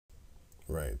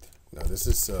Right. Now this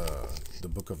is the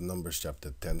book of Numbers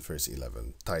chapter 10 verse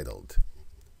 11 titled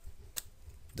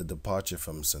The Departure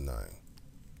from Sinai.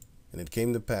 And it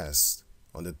came to pass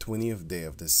on the 20th day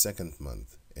of the second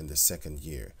month in the second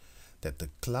year that the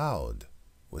cloud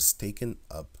was taken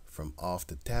up from off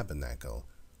the tabernacle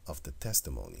of the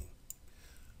testimony.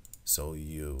 So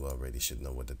you already should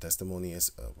know what the testimony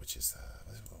is, which is,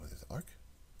 what is it, ark?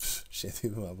 Shit,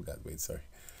 I forgot, wait, sorry.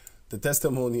 The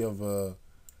testimony of the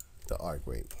ark,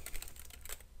 wait.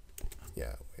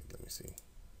 Yeah, wait, let me see.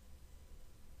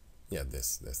 Yeah,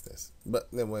 this.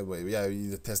 But then wait, yeah,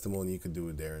 the testimony, you could do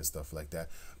it there and stuff like that.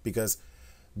 Because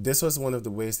this was one of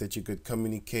the ways that you could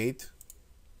communicate,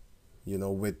 you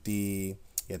know, with the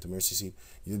mercy seat.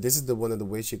 This is one of the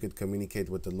ways you could communicate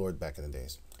with the Lord back in the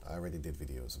days. I already did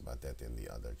videos about that in the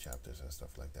other chapters and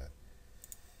stuff like that.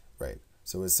 Right.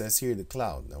 So it says here the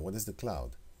cloud. Now, what is the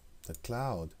cloud? The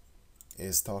cloud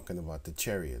is talking about the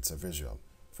chariots of Israel.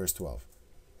 Verse 12.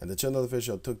 And the children of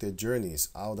Israel took their journeys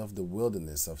out of the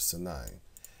wilderness of Sinai,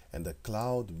 and the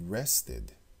cloud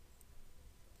rested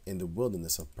in the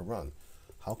wilderness of Paran.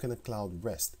 How can a cloud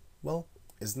rest? Well,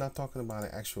 it's not talking about an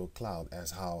actual cloud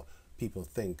as how people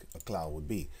think a cloud would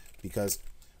be, because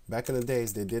back in the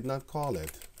days they did not call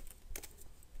it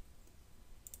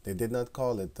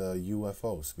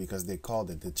UFOs, because they called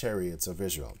it the chariots of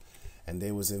Israel, and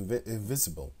they was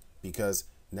invisible, because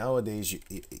nowadays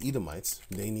Edomites,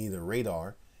 they need a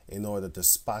radar in order to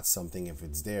spot something. If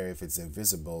it's there, if it's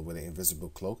invisible with an invisible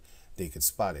cloak, they could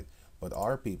spot it. But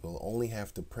our people only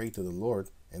have to pray to the Lord,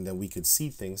 and then we could see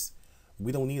things.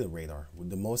 We don't need a radar.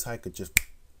 The Most High could just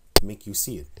make you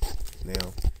see it.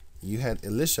 Now, you had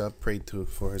Elisha prayed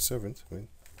for his servant. Wait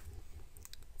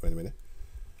a minute.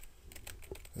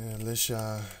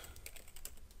 Elisha.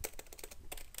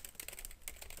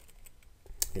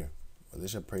 Here.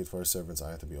 Elisha prayed for his servant's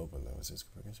eye to be opened. That was his.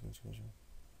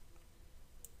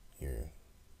 Here.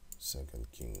 2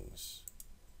 Kings.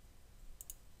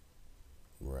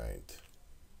 Right.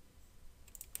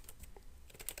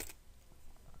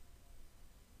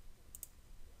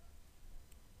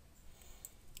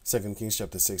 Second Kings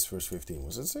chapter 6 verse 15.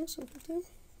 Was it 6 or 15?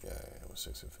 Yeah, it was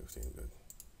 6 and 15. Good.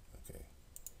 Okay.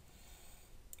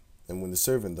 And when the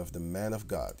servant of the man of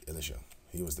God, Elisha,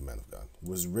 he was the man of God,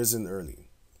 was risen early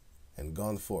and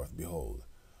gone forth, behold,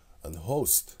 an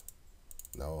host.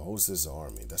 Now a host is an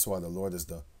army. That's why the Lord is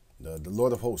the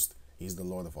Lord of hosts. He's the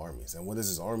Lord of armies. And what is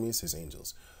his armies? His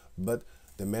angels. But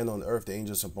the men on earth, the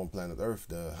angels upon planet earth,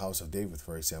 the house of David,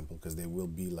 for example, because they will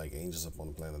be like angels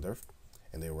upon planet earth.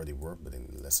 And they already were, but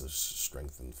in lesser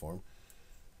strength and form.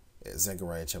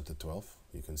 Zechariah chapter 12,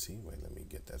 you can see. Wait, let me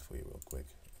get that for you real quick,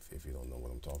 if you don't know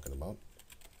what I'm talking about.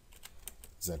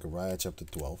 Zechariah chapter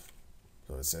 12.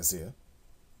 So it says here,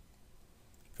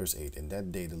 verse 8, in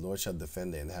that day the Lord shall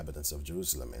defend the inhabitants of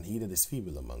Jerusalem, and he that is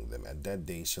feeble among them at that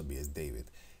day shall be as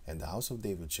David, and the house of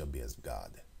David shall be as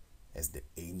God, as the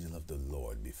angel of the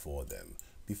Lord before them.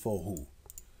 Before who?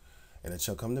 And it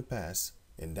shall come to pass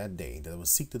in that day that I will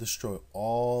seek to destroy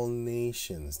all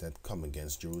nations that come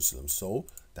against Jerusalem. So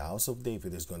the house of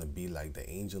David is going to be like the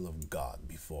angel of God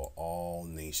before all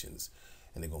nations,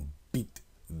 and they're going to beat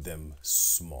them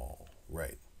small.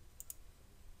 Right.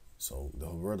 So the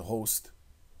word host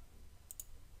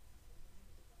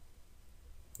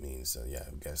means yeah,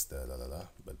 I guess the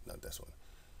but not this one,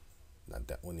 not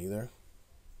that one either,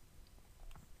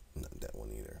 not that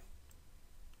one either.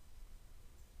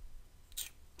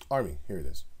 Army, here it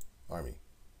is. Army.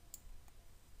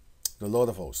 The Lord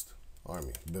of hosts.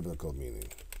 Army. Biblical meaning.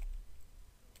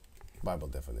 Bible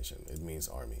definition. It means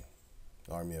army.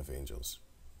 Army of angels.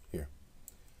 Here.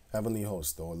 Heavenly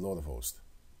host, or Lord of hosts.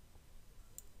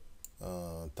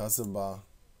 Tazaba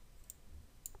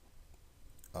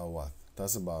Awath.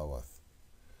 Tazaba Awath.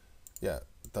 Yeah,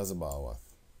 Tazaba Awath.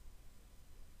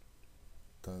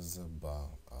 Tazaba.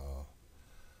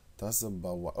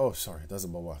 Oh, sorry,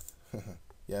 Tazaba Awath.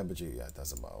 Yeah, but yeah,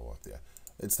 Tazabawath, yeah.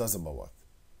 It's Tazabawath.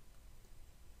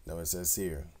 Now it says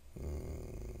here,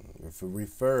 if it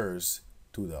refers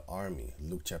to the army,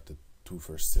 Luke chapter 2,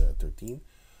 verse 13,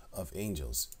 of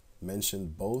angels,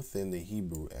 mentioned both in the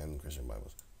Hebrew and Christian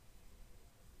Bibles,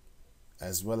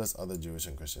 as well as other Jewish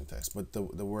and Christian texts. But the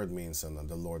word means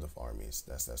the Lord of armies.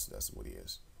 That's what he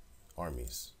is.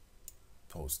 Armies.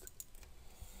 Host.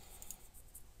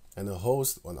 And the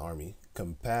host, an army,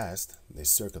 compassed, they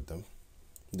circled them,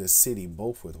 the city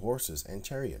both with horses and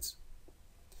chariots.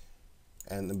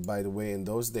 And by the way, in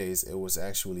those days, it was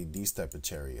actually these type of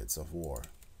chariots of war.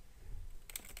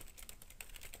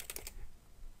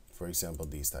 For example,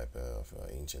 these type of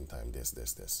ancient time,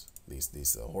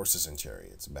 these horses and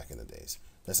chariots back in the days.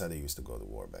 That's how they used to go to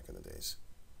war back in the days.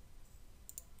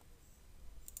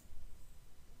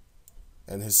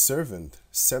 And his servant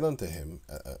said unto him,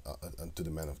 unto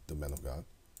the man of God,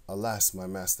 Alas, my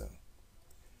master,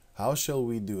 how shall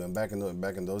we do? And back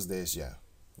in those days, yeah,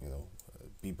 you know,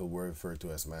 people were referred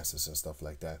to as masters and stuff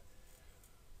like that,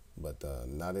 but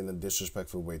not in a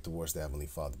disrespectful way towards the Heavenly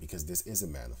Father, because this is a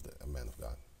man of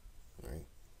God, right?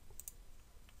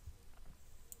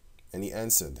 And he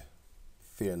answered,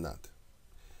 Fear not,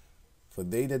 for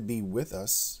they that be with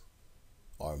us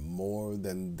are more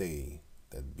than they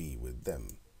that be with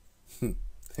them.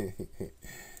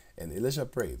 And Elisha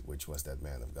prayed, which was that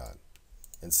man of God,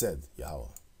 and said, Yahweh,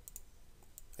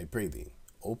 I pray thee,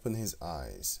 open his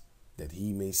eyes that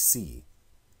he may see.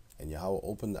 And Yahweh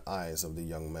opened the eyes of the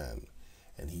young man,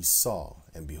 and he saw,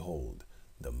 and behold,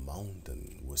 the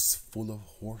mountain was full of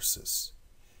horses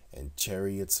and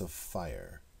chariots of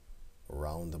fire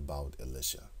round about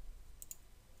Elisha.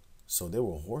 So there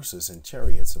were horses and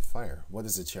chariots of fire. What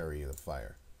is a chariot of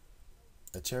fire?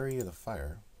 A chariot of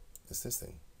fire is this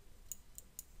thing.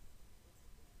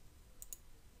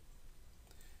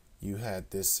 You had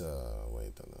this, what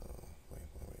do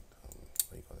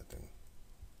you call that thing?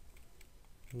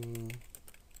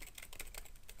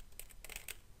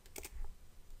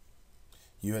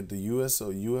 You had the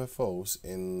UFOs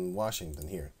in Washington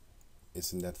here.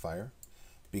 Isn't that fire?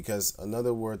 Because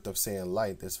another word of saying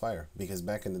light is fire. Because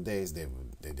back in the days, they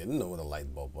didn't know what a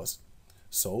light bulb was.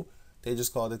 So they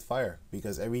just called it fire.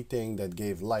 Because everything that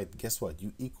gave light, guess what?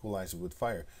 You equalize it with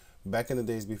fire. Back in the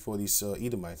days before these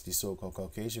Edomites, these so-called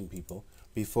Caucasian people,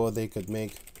 before they could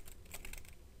make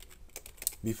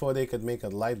a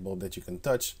light bulb that you can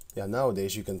touch, yeah,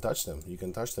 nowadays you can touch them. You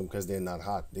can touch them because they're not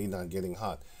hot. They're not getting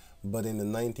hot. But in the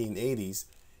 1980s,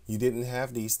 you didn't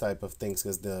have these type of things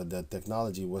because the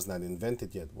technology was not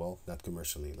invented yet. Well, not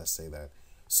commercially, let's say that.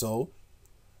 So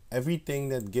everything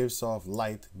that gives off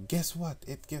light, guess what?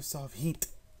 It gives off heat.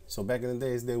 So back in the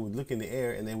days, they would look in the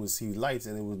air and they would see lights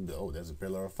and it would, oh, there's a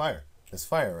pillar of fire. There's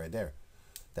fire right there.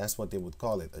 That's what they would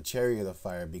call it, a chariot of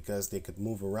fire, because they could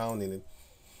move around in it.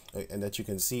 And that you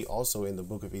can see also in the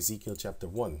book of Ezekiel chapter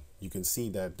 1. You can see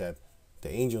that the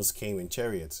angels came in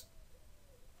chariots.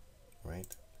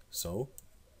 Right? So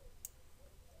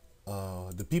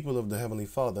the people of the Heavenly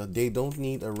Father, they don't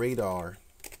need a radar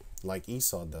like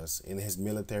Esau does in his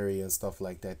military and stuff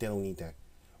like that. They don't need that.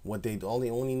 What they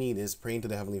only need is praying to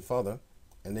the Heavenly Father,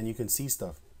 and then you can see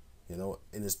stuff, you know,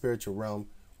 in the spiritual realm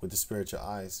with the spiritual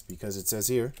eyes, because it says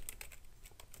here,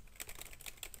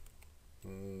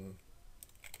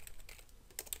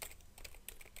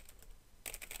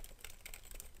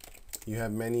 you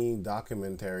have many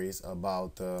documentaries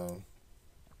about,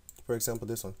 for example,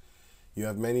 this one. You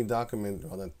have many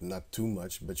well, not too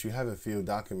much, but you have a few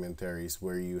documentaries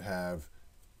where you have,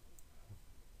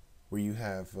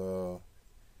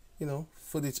 you know,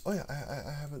 footage. Oh yeah,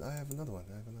 I have another one.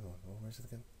 Oh, where's it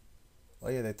again? Oh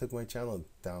yeah, they took my channel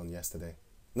down yesterday.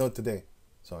 No, today.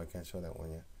 So I can't show that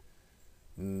one yet.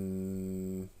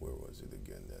 Where was it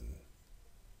again then?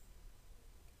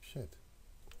 Shit.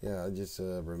 Yeah, I just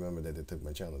remember that they took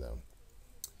my channel down.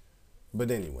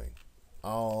 But anyway,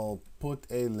 I'll put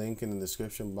a link in the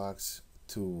description box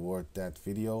toward that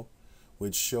video,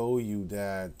 which show you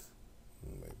that.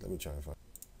 Wait, let me try and find.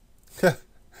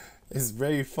 It's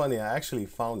very funny. I actually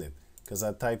found it because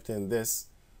I typed in this,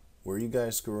 were you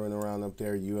guys screwing around up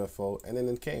there, UFO, and then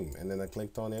it came, and then I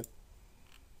clicked on it,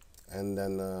 and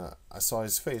then I saw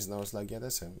his face, and I was like, yeah,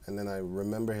 that's him. And then I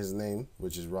remember his name,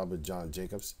 which is Robert John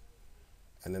Jacobs,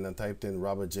 and then I typed in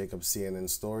Robert Jacobs CNN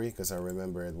story because I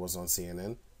remember it was on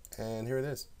CNN, and here it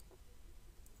is.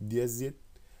 That's it.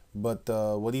 But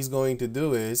what he's going to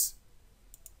do is,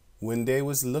 when they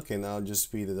was looking, I'll just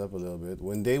speed it up a little bit.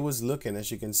 When they was looking,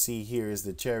 as you can see, here is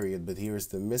the chariot, but here is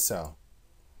the missile.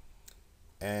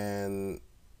 And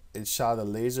it shot a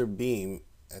laser beam,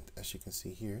 as you can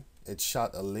see here. It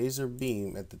shot a laser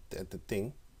beam at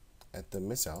the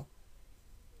missile.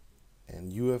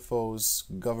 And UFOs,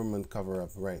 government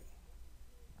cover-up, right.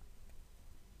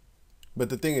 But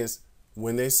the thing is,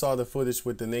 when they saw the footage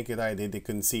with the naked eye, they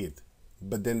couldn't see it.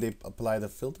 But then they applied a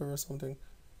filter or something.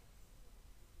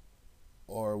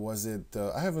 Or was it,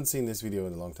 I haven't seen this video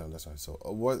in a long time, that's why. So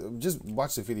just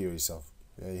watch the video yourself.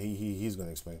 He's going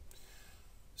to explain.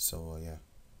 So yeah,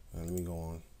 let me go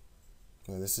on.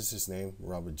 This is his name,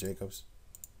 Robert Jacobs.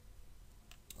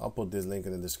 I'll put this link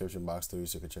in the description box too,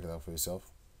 so you can check it out for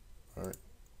yourself. All right.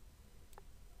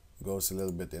 Goes a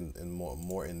little bit in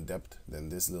more in depth than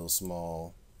this little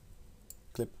small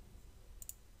clip.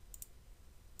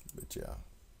 But yeah,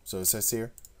 so it says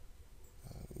here,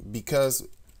 because,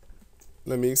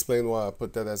 let me explain why I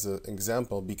put that as an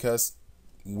example. Because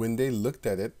when they looked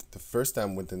at it the first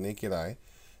time with the naked eye,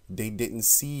 they didn't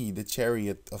see the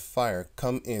chariot of fire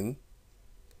come in,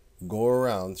 go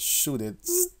around, shoot it,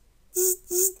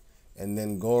 and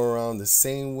then go around the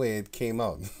same way it came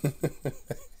out.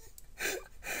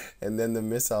 And then the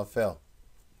missile fell.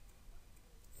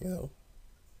 You know,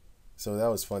 so that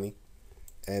was funny.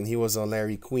 And he was on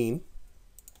Larry Queen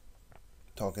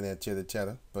talking that chitter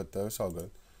chatter, but it's all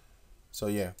good. So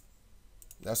yeah,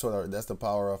 that's the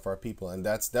power of our people, and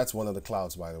that's one of the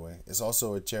clouds, by the way. It's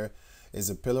also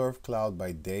a pillar of cloud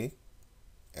by day,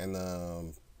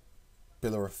 and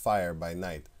pillar of fire by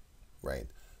night, right?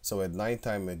 So at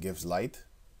nighttime it gives light,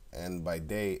 and by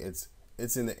day it's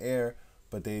in the air,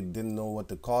 but they didn't know what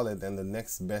to call it, and the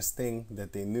next best thing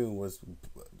that they knew was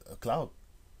a cloud.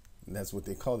 And that's what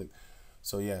they called it.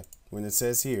 So yeah, when it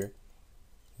says here,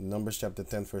 Numbers chapter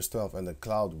 10 verse 12, and the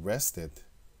cloud rested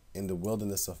in the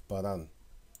wilderness of Paran.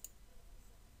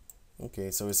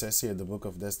 Okay, so it says here, the book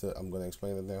of I'm going to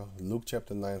explain it now. Luke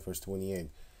chapter 9 verse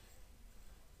 28.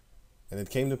 And it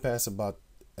came to pass about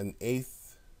an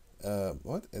eighth,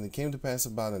 And it came to pass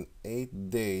about an 8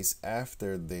 days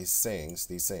after these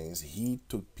sayings, he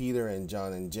took Peter and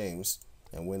John and James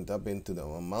and went up into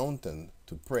a mountain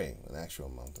to pray, an actual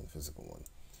mountain, physical one.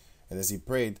 And as he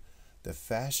prayed, the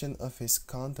fashion of his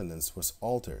countenance was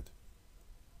altered,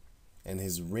 and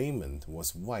his raiment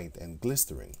was white and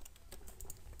glistering.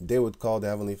 They would call the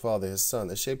Heavenly Father, his Son,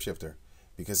 a shapeshifter,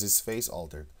 because his face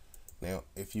altered. Now,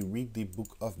 if you read the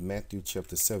book of Matthew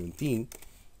chapter 17,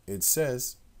 it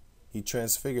says he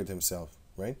transfigured himself,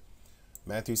 right?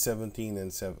 Matthew 17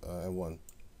 and 1.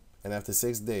 And after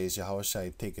 6 days,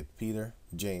 Yahushua taketh Peter,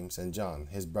 James, and John,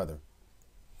 his brother,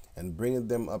 and bringeth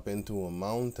them up into a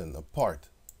mountain apart,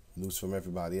 loose from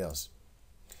everybody else,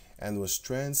 and was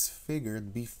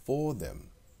transfigured before them.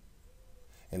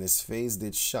 And his face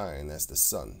did shine as the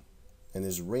sun, and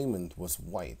his raiment was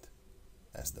white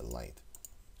as the light.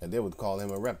 And they would call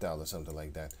him a reptile or something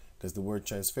like that, because the word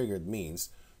transfigured means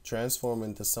transform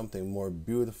into something more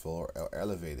beautiful or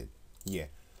elevated. Yeah,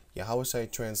 Yahweh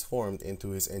transformed into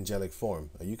his angelic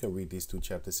form. You can read these 2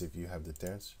 chapters if you have the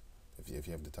chance, if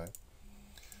you have the time.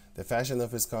 The fashion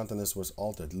of his countenance was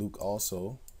altered. Luke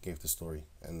also gave the story,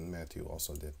 and Matthew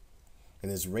also did.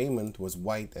 And his raiment was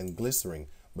white and glistering,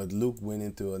 but Luke went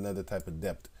into another type of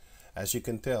depth. As you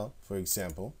can tell, for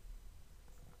example,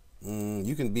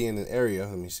 you can be in an area,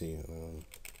 let me see,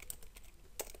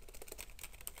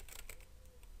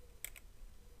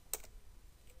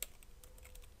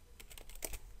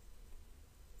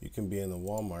 you can be in a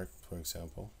Walmart, for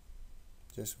example.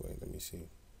 Just wait, let me see.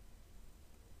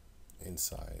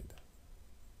 Inside.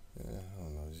 I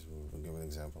don't know, just we'll give an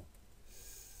example.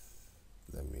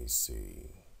 Let me see.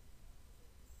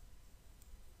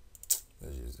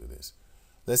 Let's just do this.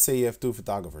 Let's say you have 2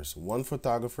 photographers. One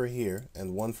photographer here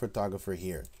and one photographer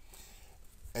here.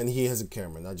 And he has a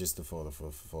camera, not just the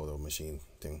photo machine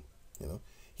thing, you know.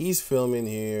 He's filming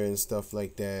here and stuff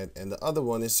like that, and the other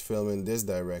one is filming this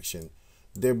direction.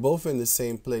 They're both in the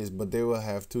same place, but they will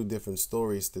have 2 different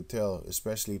stories to tell,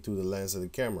 especially through the lens of the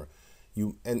camera.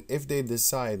 And if they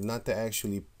decide not to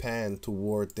actually pan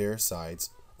toward their sides,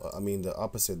 the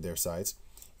opposite their sides,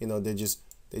 you know, they just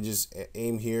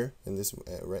aim here in this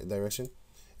direction,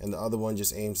 and the other one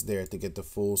just aims there to get the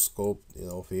full scope, you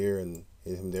know, here and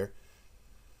hit him there.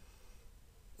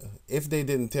 If they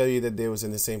didn't tell you that they was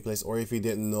in the same place, or if you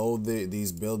didn't know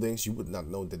these buildings, you would not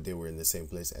know that they were in the same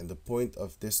place. And the point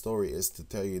of this story is to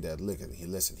tell you that, look,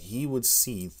 he would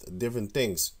see different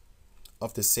things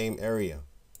of the same area.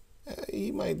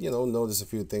 He might, you know, notice a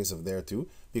few things of there too,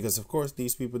 because of course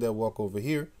these people that walk over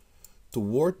here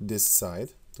toward this side,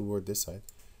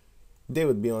 they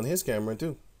would be on his camera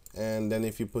too. And then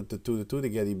if you put the two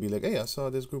together, you'd be like, hey, I saw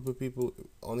this group of people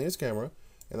on his camera,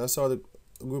 and I saw the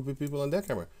group of people on that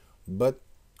camera. But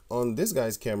on this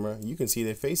guy's camera, you can see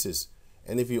their faces.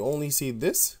 And if you only see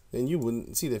this, then you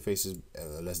wouldn't see their faces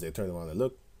unless they turn around and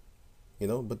look, you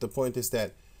know. But the point is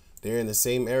that they're in the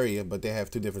same area, but they have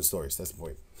 2 different stories. That's the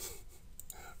point.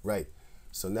 Right.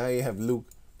 So now you have Luke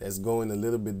that's going a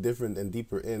little bit different and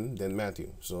deeper in than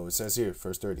Matthew. So it says here,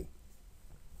 verse 30,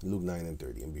 Luke 9 and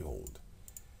 30, and behold,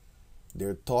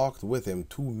 there talked with him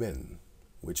 2 men,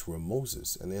 which were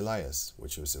Moses and Elias,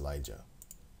 which was Elijah,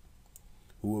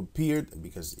 who appeared,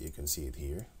 because you can see it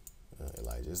here,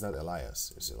 Elijah, it's not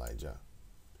Elias, it's Elijah.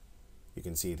 You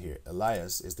can see it here.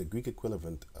 Elias is the Greek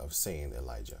equivalent of saying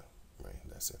Elijah, right?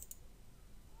 That's it.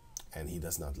 And he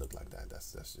does not look like that.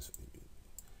 That's just,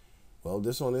 well,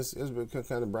 this one is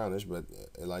kind of brownish, but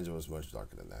Elijah was much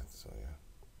darker than that. So yeah,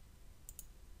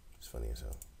 it's funny as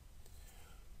hell.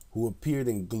 Who appeared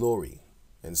in glory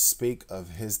and spake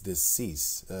of his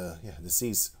decease,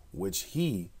 which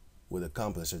he would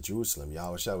accomplish at Jerusalem.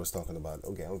 Yahushua was talking about,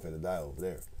 okay, I'm going to die over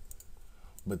there.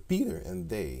 But Peter and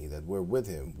they that were with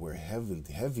him were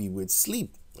heavy with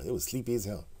sleep. It was sleepy as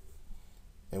hell.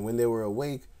 And when they were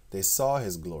awake, they saw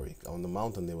his glory on the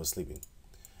mountain they were sleeping.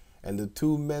 And the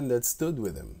two men that stood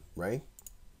with him, right?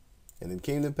 And it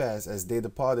came to pass, as they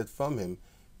departed from him,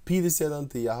 Peter said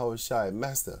unto Yahushua,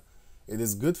 Master, it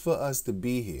is good for us to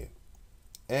be here.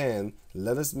 And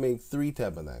let us make 3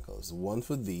 tabernacles, one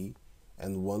for thee,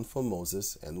 and one for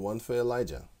Moses, and one for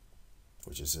Elijah,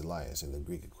 which is Elias in the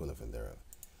Greek equivalent thereof.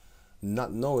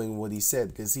 Not knowing what he said,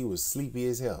 because he was sleepy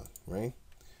as hell, right?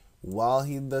 While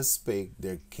he thus spake,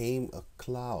 there came a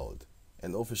cloud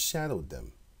and overshadowed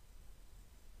them.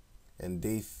 And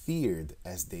they feared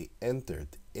as they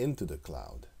entered into the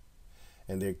cloud.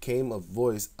 And there came a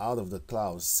voice out of the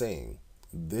cloud saying,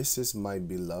 This is my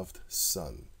beloved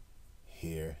Son,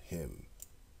 hear him.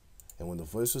 And when the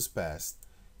voice was past,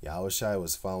 Yahushua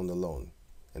was found alone,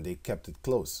 and they kept it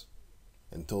close,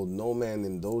 and told no man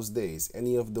in those days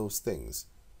any of those things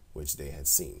which they had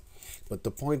seen. But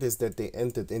the point is that they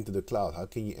entered into the cloud. How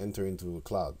can you enter into a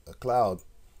cloud? A cloud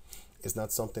is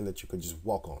not something that you could just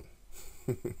walk on.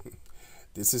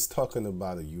 This is talking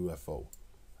about a UFO,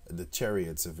 the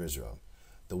chariots of Israel,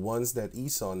 the ones that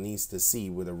Esau needs to see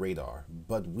with a radar.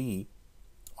 But we,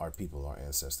 our people, our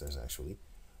ancestors actually,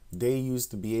 they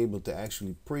used to be able to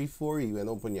actually pray for you and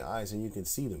open your eyes and you can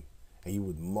see them. And you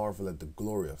would marvel at the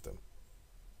glory of them.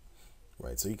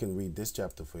 Right, so you can read this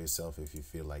chapter for yourself if you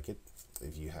feel like it,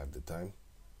 if you have the time.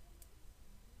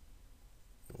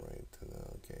 Right,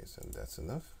 okay, so that's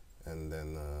enough. And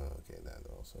then, okay, that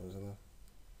also is enough.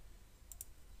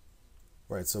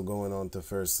 Right, so going on to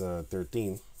verse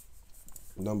 13,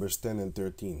 Numbers 10 and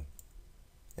 13.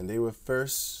 And they were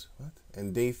first, what?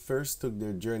 And they first took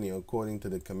their journey according to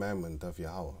the commandment of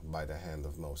Yahweh by the hand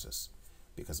of Moses,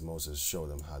 because Moses showed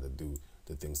them how to do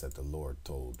the things that the Lord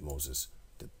told Moses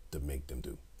to make them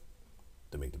do,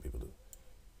 to make the people do.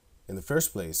 In the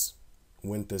first place,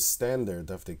 went the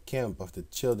standard of the camp of the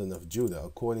children of Judah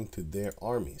according to their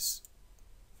armies.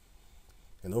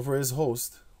 And over his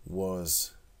host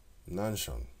was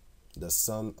Nanshon, the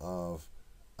son of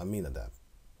Aminadab.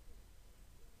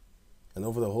 And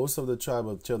over the host of the tribe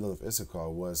of children of Issachar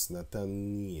was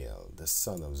Nathaniel, the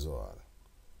son of Zoar.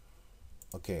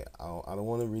 Okay, I don't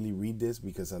want to really read this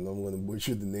because I know I'm going to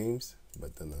butcher the names.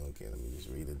 But then, okay, let me just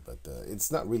read it. But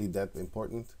it's not really that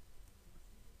important.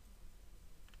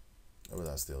 But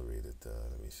I'll still read it.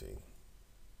 Let me see.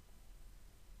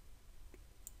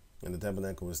 And the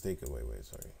tabernacle was taken.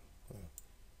 Sorry.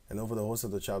 And over the host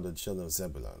of the tribe of the children of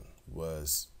Zebulun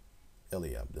was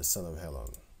Eliab, the son of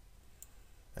Helon.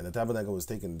 And the tabernacle was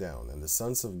taken down. And the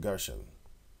sons of Gershon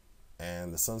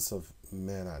and the sons of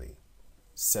Merari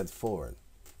set forward,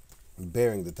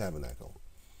 bearing the tabernacle.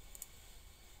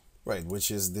 Right, which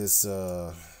is this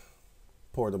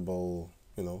portable,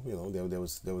 there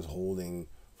was holding,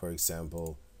 for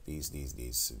example, these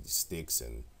sticks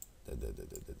and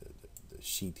the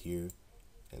sheet here,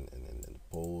 and the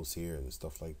poles here and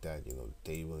stuff like that, the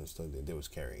table and stuff. They was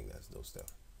carrying those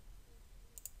stuff.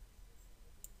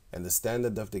 And the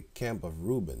standard of the camp of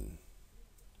Reuben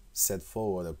set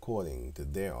forward according to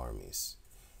their armies,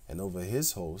 and over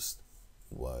his host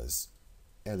was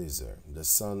Eliezer, the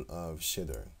son of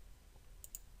Shedeur.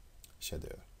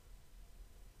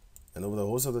 And over the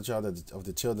host of the child of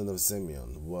the children of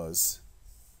Simeon was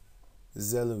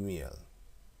Zelumiel,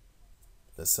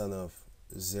 the son of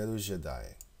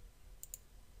Zelujadai.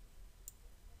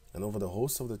 And over the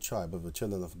host of the tribe of the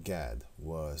children of Gad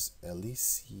was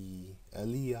Eliasaph,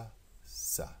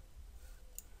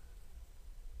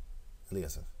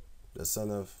 the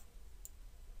son of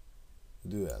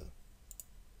Duel.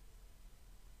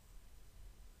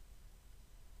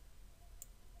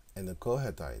 And the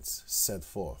Kohathites set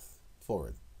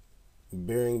forward,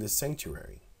 bearing the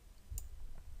sanctuary,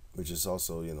 which is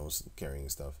also, carrying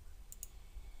stuff.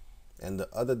 And the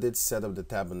other did set up the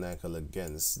tabernacle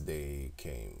against they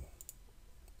came.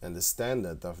 And the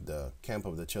standard of the camp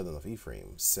of the children of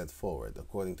Ephraim set forward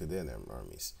according to their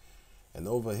armies. And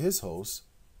over his host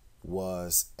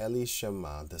was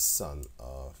Elishama, the son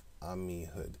of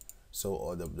Ammihud. So,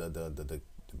 or the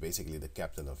basically the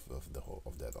captain of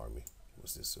that army.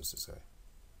 Was this guy.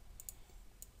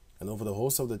 And over the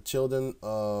host of the children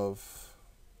of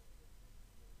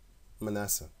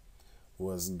Manasseh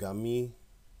was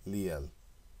Gamaliel,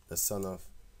 the son of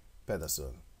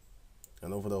Pedasur.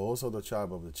 And over the host of the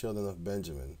tribe of the children of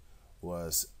Benjamin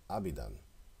was Abidan,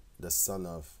 the son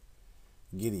of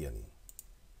Gideoni.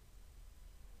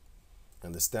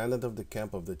 And the standard of the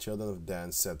camp of the children of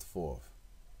Dan set forth,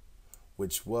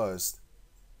 which was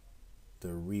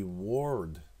the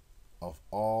reward of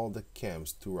all the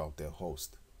camps throughout their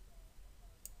host.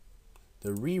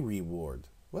 The reward.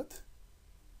 What?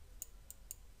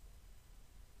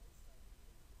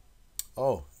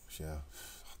 Oh, yeah.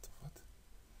 What?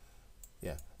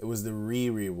 Yeah, it was the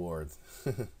reward.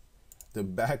 The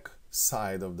back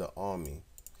side of the army,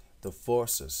 the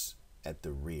forces at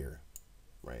the rear,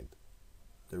 right?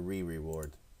 The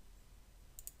reward.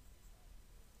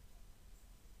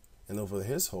 And over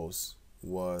his host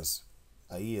was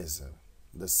Eliezer,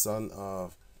 the son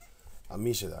of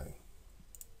Ammishaddai.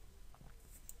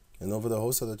 And over the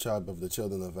host of the tribe of the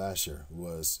children of Asher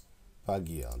was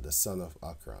Pagiel, the son of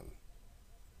Akran.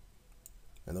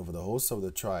 And over the host of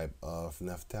the tribe of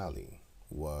Naphtali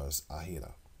was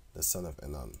Ahira, the son of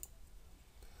Elon.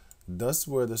 Thus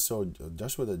were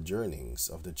the journeyings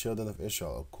of the children of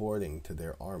Israel according to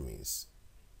their armies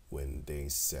when they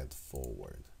set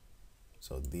forward.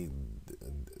 So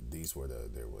these were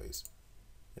their ways,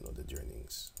 the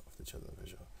journeyings of the children of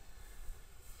Israel.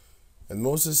 And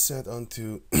Moses said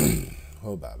unto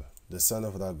Hobab, the son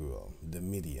of Raguel, the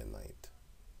Midianite,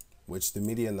 which the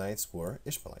Midianites were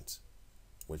Ishmaelites,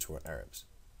 which were Arabs.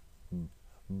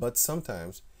 But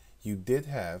sometimes you did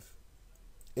have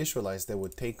Israelites that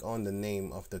would take on the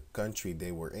name of the country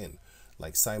they were in,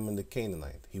 like Simon the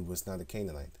Canaanite. He was not a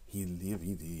Canaanite. He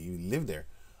lived there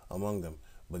among them,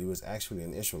 but he was actually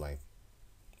an Israelite.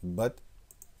 But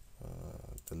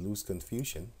to lose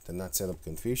confusion, to not set up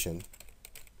confusion,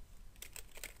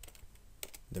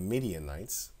 the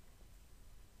Midianites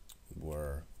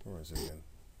were, where was it again?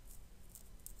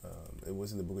 It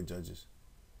was in the book of Judges.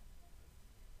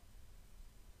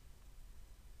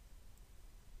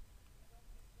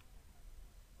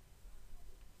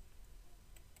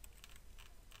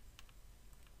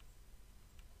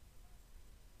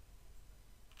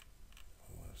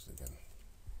 Again.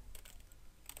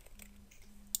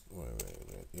 Wait.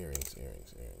 Earrings.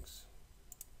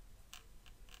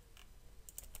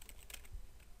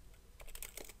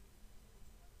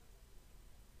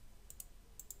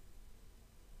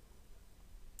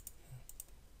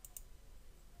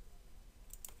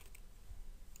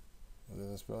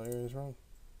 Did I spell earrings wrong?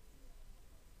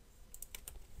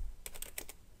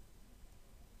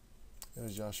 It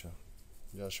was Joshua.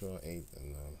 Joshua 8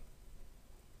 and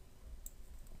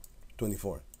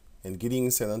 24. And Gideon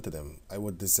said unto them, I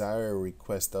would desire a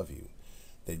request of you,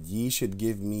 that ye should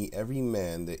give me every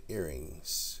man the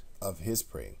earrings of his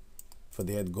prey. For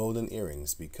they had golden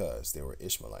earrings, because they were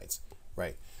Ishmaelites.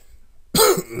 Right.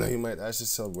 Now you might ask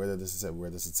yourself, where does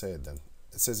it say it then?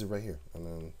 It says it right here.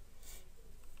 And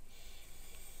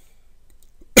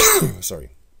sorry.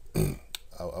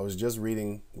 I was just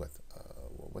reading, what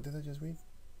did I just read?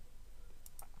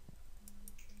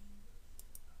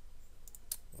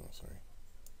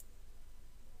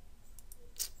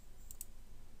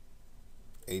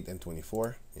 8 and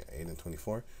 24. Yeah, 8 and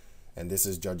 24. And this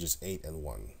is Judges 8 and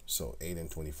 1. So 8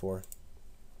 and 24.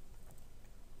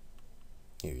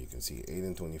 Here you can see 8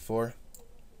 and 24,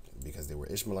 because they were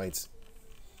Ishmaelites.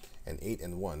 And 8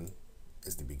 and 1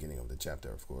 is the beginning of the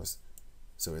chapter, of course.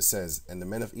 So it says, And the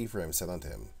men of Ephraim said unto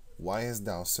him, Why hast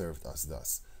thou served us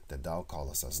thus, that thou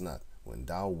callest us not, when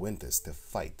thou wentest to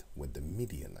fight with the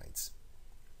Midianites?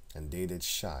 And they did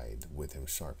chide with him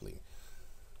sharply.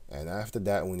 And after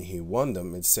that, when he won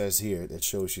them, it says here, it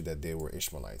shows you that they were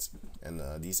Ishmaelites. And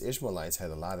these Ishmaelites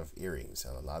had a lot of earrings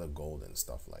and a lot of gold and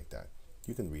stuff like that.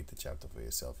 You can read the chapter for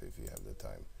yourself if you have the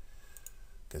time,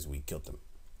 because we killed them.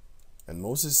 And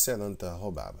Moses said unto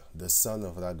Hobab, the son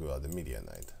of Raguel, the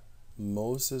Midianite,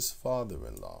 Moses'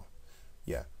 father-in-law.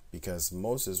 Yeah, because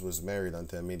Moses was married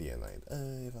unto a Midianite.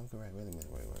 If I'm correct, wait a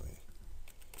minute, wait.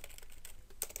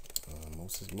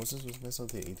 Moses was married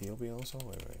unto Ethiopia also?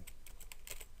 Wait.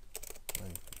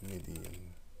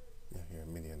 Midian. Yeah, here,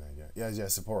 Midianite. Yeah,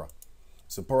 Zipporah.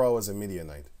 Zipporah was a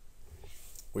Midianite,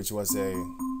 which was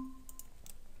an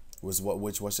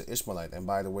Ishmaelite. And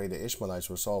by the way, the Ishmaelites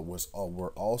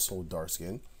were also dark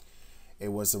skinned. It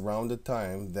was around the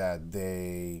time that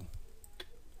they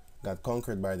got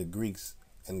conquered by the Greeks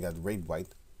and got red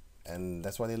white, and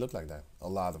that's why they look like that. A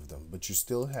lot of them, but you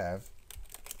still have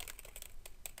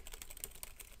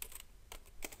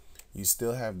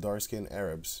dark skinned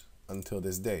Arabs until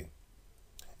this day.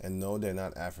 And no, they're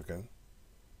not African.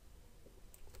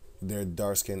 They're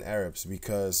dark-skinned Arabs,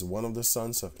 because one of the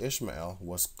sons of Ishmael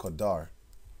was Kedar.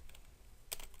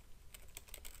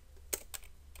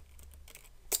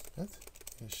 What?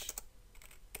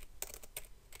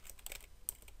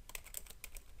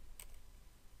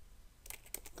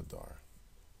 Kedar.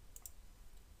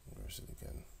 Where is it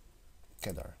again?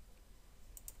 Kedar.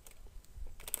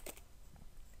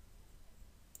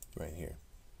 right here.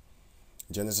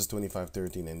 Genesis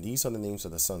 25:13, and these are the names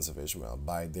of the sons of Ishmael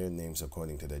by their names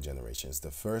according to their generations.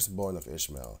 The firstborn of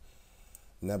Ishmael,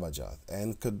 Nebajoth,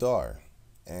 and Kedar,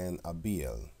 and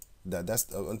Abiel. That's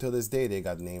until this day they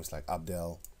got names like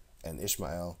Abdel and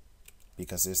Ishmael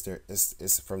because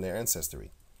it's from their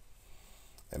ancestry.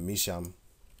 And Misham,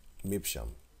 Mibsham.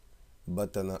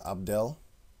 But then Abdel,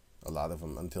 a lot of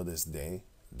them until this day,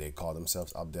 they call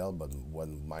themselves Abdel, but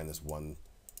one minus one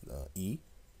E,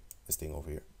 this thing over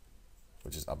here,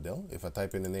 which is Abdel. If I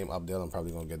type in the name Abdel, I'm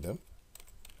probably gonna get them.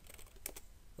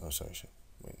 Oh, sorry, shit.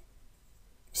 Wait.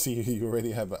 See, you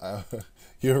already have a,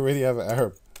 you already have an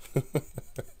Arab.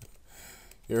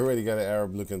 You already got an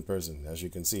Arab-looking person, as you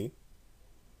can see.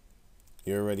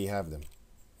 You already have them,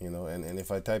 you know. And if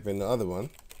I type in the other one,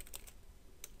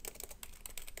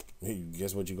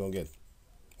 guess what you're gonna get?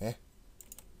 Eh?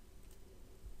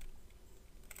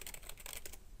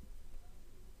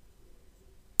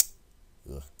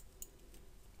 Ugh.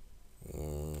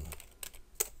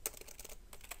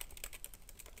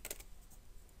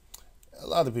 A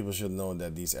lot of people should know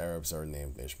that these Arabs are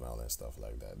named Ishmael and stuff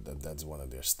like that. That's one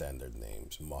of their standard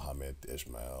names: Mohammed,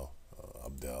 Ishmael,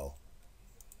 Abdel.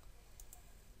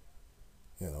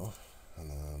 You know,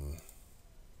 and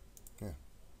yeah,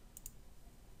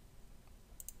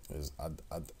 there's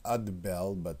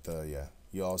Adbel, but yeah,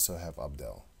 you also have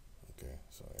Abdel. Okay,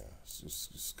 so yeah,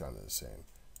 it's kind of the same.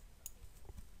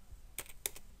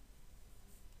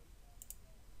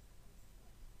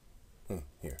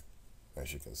 Here,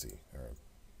 as you can see, Arab.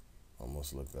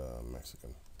 Almost look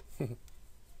Mexican.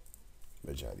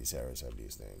 But yeah, these Arabs have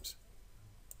these names,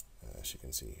 as you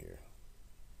can see here.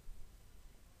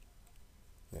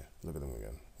 Yeah, look at them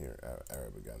again. Here,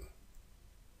 Arab again.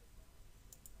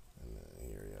 And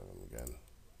here you have them again.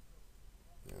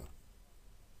 Yeah.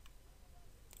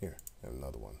 Here, and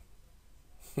another one.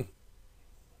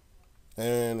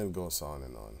 And it goes on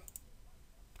and on.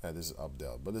 This is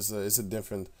Abdel, but it's a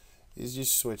different. Is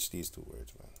just switch these two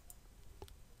words, man.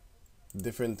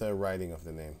 Different writing of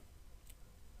the name.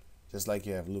 Just like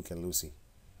you have Luke and Lucy.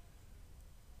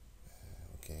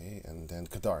 Okay, and then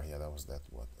Kedar. Yeah, what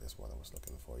I was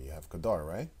looking for. You have Kedar,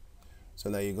 right? So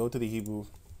now you go to the Hebrew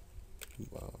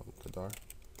Kedar.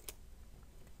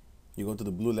 You go to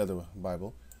the Blue Letter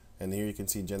Bible, and here you can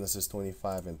see Genesis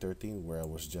 25:13, where I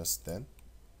was just then.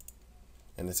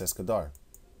 And it says Kedar.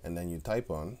 And then you click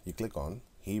on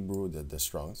Hebrew, the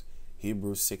Strong's,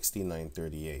 Hebrew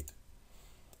 69:38.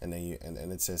 And then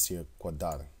and it says here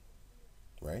Quadar,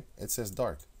 right? It says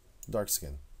dark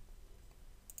skin.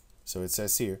 So it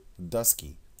says here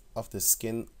dusky, of the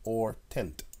skin or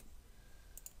tint.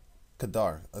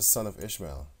 Kedar, a son of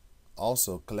Ishmael,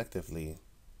 also collectively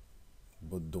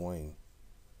Bedouin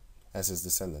as his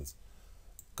descendants.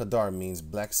 Kedar means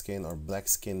black skin or black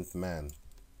skinned man.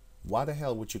 Why the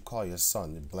hell would you call your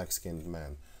son a black skinned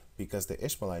man? Because the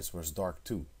Ishmaelites were dark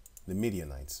too. The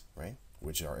Midianites, right?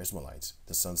 Which are Ishmaelites,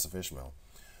 the sons of Ishmael.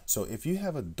 So if you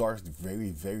have a dark, very,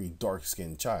 very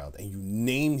dark-skinned child and you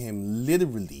name him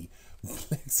literally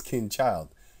black-skinned child,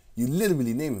 you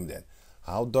literally name him that.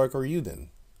 How dark are you then?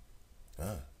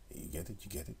 You get it? You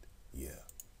get it? Yeah.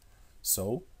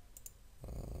 So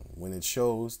when it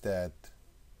shows that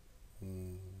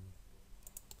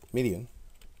Midian,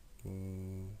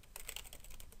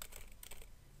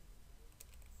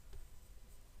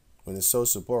 when it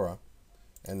shows Zipporah,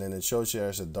 and then it shows you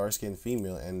as a dark-skinned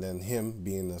female, and then him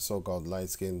being a so-called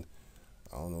light-skinned,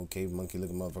 I don't know, cave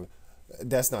monkey-looking motherfucker.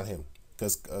 That's not him,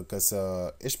 because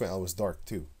Ishmael was dark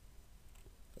too.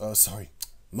 Sorry,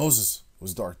 Moses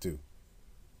was dark too,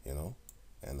 you know.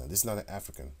 And this is not an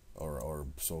African or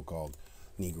so-called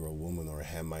Negro woman or a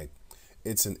Hamite.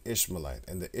 It's an Ishmaelite,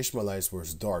 and the Ishmaelites were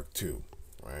dark too,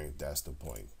 right? That's the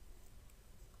point,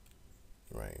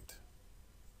 right?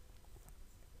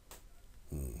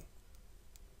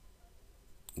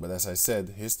 But as I said,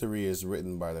 history is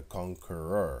written by the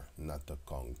conqueror, not the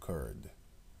conquered,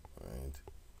 right?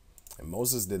 And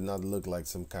Moses did not look like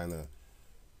some kind of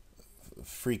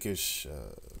freakish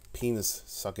penis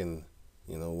sucking,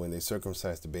 you know, when they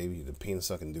circumcised the baby, the penis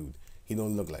sucking dude. He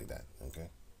don't look like that, okay?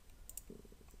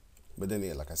 But then,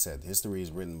 yeah, like I said, history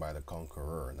is written by the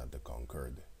conqueror, not the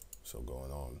conquered. So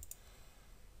going on.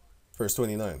 Verse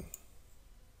 29.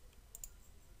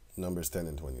 Numbers 10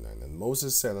 and 29. And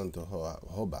Moses said unto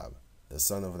Hobab, the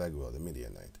son of Raguel, the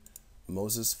Midianite,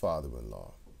 Moses'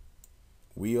 father-in-law,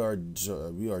 we are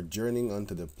journeying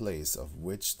unto the place of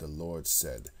which the Lord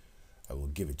said, I will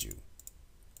give it you.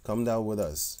 Come thou with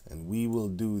us, and we will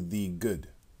do thee good,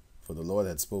 for the Lord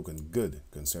had spoken good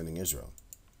concerning Israel.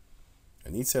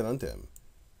 And he said unto him,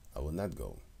 I will not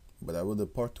go, but I will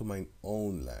depart to mine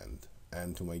own land,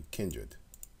 and to my kindred,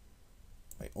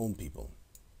 my own people.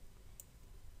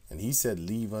 And he said,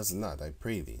 leave us not, I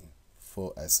pray thee,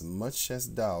 for as much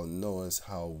as thou knowest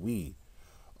how we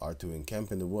are to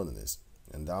encamp in the wilderness,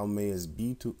 and thou mayest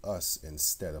be to us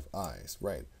instead of eyes.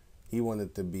 Right. He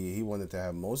wanted to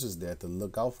have Moses there to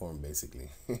look out for him, basically.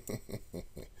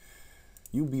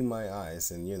 You be my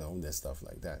eyes, and there's stuff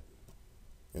like that.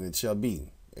 And it shall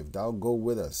be, if thou go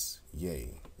with us,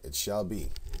 yea, it shall be,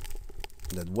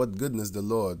 that what goodness the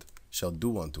Lord shall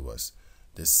do unto us,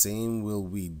 the same will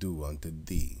we do unto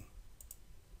thee.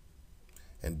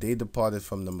 And they departed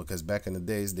from them, because back in the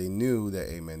days, they knew that,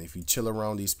 amen, if you chill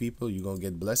around these people, you're going to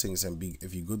get blessings, and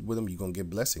if you're good with them, you're going to get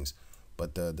blessings.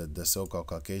 But the so-called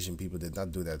Caucasian people did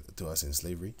not do that to us in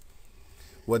slavery.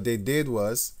 What they did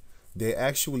was, they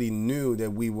actually knew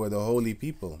that we were the holy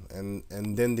people, and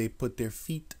then they put their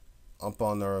feet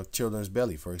upon our children's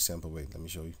belly, for example. Wait, let me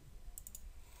show you.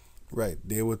 Right,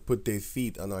 they would put their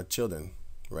feet on our children,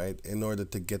 right, in order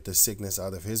to get the sickness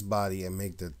out of his body and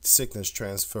make the sickness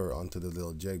transfer onto the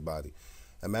little Jake body.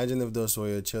 Imagine if those were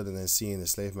your children, and seeing the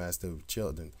slave master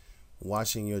children,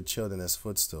 watching your children as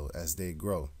footstool as they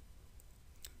grow.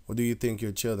 What do you think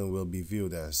your children will be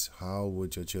viewed as? How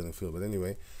would your children feel? But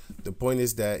anyway, the point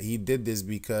is that he did this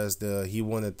because he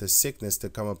wanted the sickness to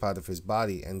come up out of his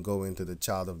body and go into the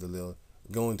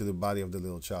body of the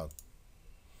little child.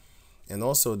 And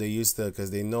also they used to,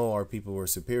 because they know our people were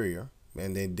superior,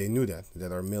 and they knew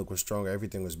that our milk was stronger,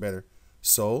 everything was better.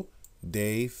 So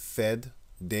they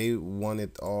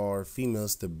wanted our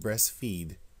females to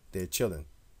breastfeed their children,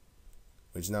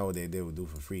 which nowadays they would do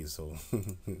for free. So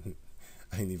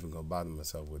I ain't even gonna bother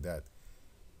myself with that.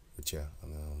 But yeah,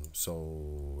 so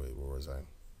wait, where was I?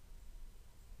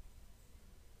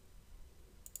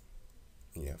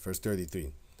 Yeah, verse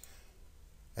 33.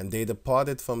 And they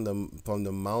departed from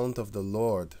the mount of the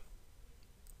Lord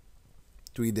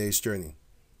 3 days' journey,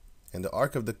 and the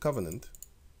ark of the covenant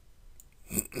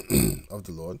of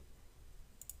the Lord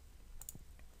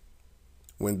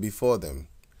went before them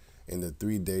in the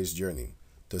 3 days' journey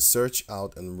to search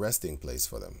out a resting place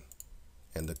for them.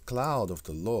 And the cloud of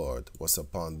the Lord was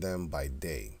upon them by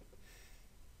day,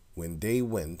 when they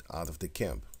went out of the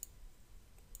camp.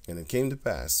 And it came to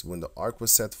pass, when the ark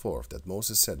was set forth, that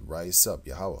Moses said, Rise up,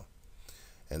 Yahweh,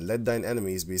 and let thine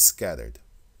enemies be scattered,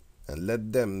 and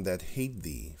let them that hate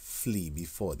thee flee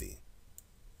before thee.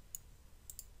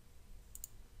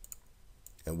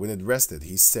 And when it rested,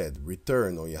 he said,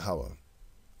 Return, O Yahweh,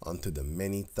 unto the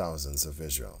many thousands of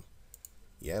Israel.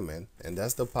 Yeah, man. And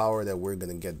that's the power that we're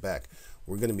going to get back.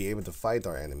 We're going to be able to fight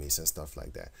our enemies and stuff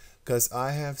like that. Because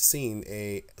I have seen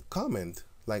a comment,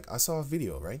 like I saw a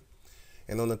video, right?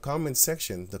 And on the comment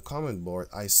section, the comment board,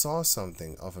 I saw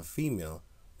something of a female,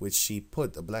 which she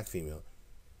put, a black female.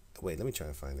 Wait, let me try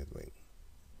and find it. Wait.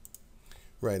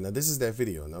 Right, now this is that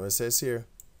video. Now it says here,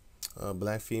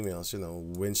 black females,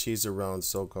 when she's around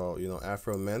so-called,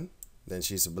 Afro men, then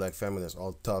she's a black feminist,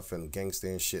 all tough and gangster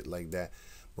and shit like that.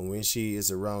 But when she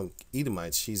is around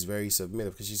Edomites, she's very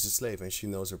submissive because she's a slave and she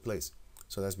knows her place.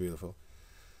 So that's beautiful.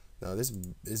 Now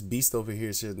this beast over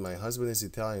here says, my husband is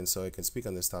Italian, so I can speak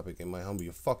on this topic in my humble.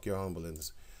 You fuck your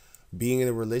humbleness. Being in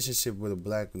a relationship with a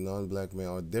black, non-black man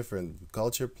are different.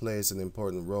 Culture plays an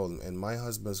important role. And my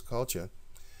husband's culture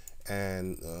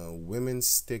and women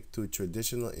stick to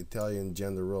traditional Italian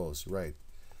gender roles. Right.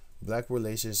 Black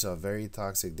relationships are very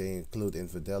toxic. They include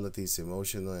infidelities,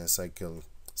 emotional and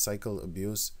psycho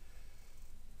abuse,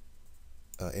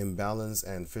 imbalance,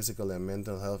 and physical and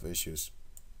mental health issues.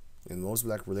 In most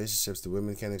black relationships, the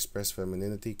women can't express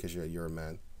femininity because you're a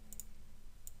man,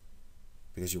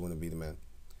 because you want to be the man.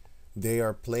 They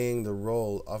are playing the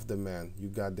role of the man. You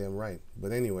goddamn right.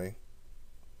 But anyway,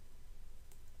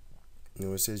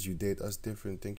 it says you date us different. Thank you.